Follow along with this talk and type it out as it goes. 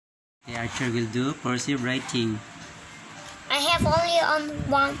Archer will do cursive writing. I have only on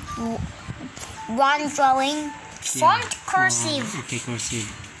one drawing. Font cursive. Oh, okay, cursive.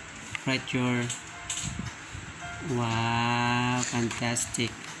 Write your. Wow,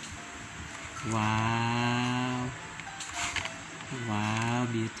 fantastic. Wow. Wow,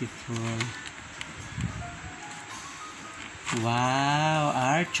 beautiful. Wow,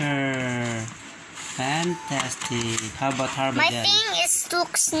 Archer. Fantastic. How about Jarbadan? My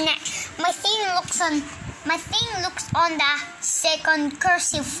thing looks on the second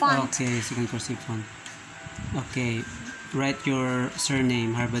cursive font. Okay, second cursive font. Okay, write your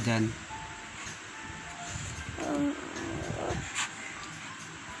surname, Jarbadan.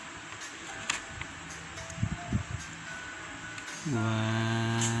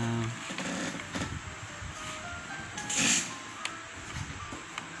 Wow.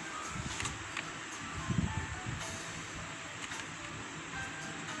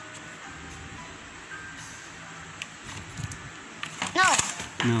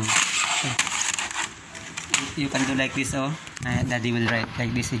 No. You can do like this, oh. Daddy will write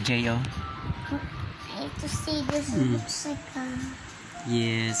like this, J, oh. I have to see this. Looks like a...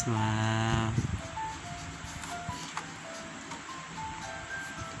 Yes, wow.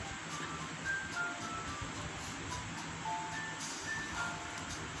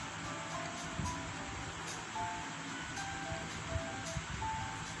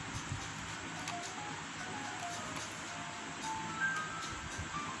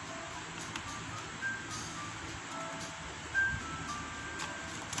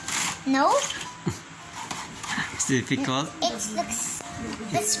 No? It's difficult. It looks...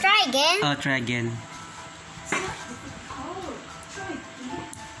 Let's try again. Oh, try again.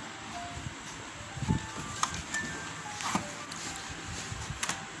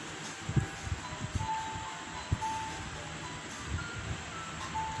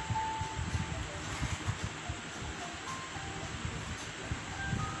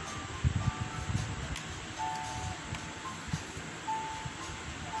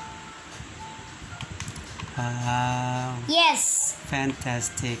 Wow. Yes.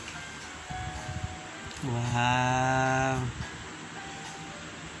 Fantastic. Wow.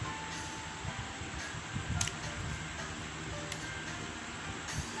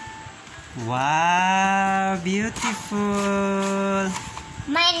 Wow, beautiful.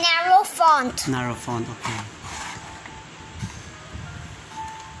 My narrow font. Narrow font, okay.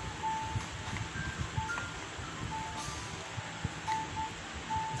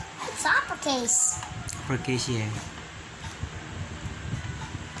 It's uppercase. Uppercase, yeah.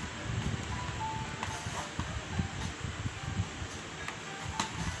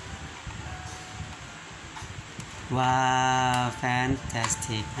 Wow,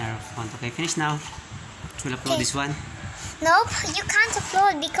 fantastic. Narrow font. Okay, finish now. We'll upload this one. Nope, you can't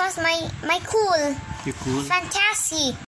upload because my cool. You're cool. Fantasy.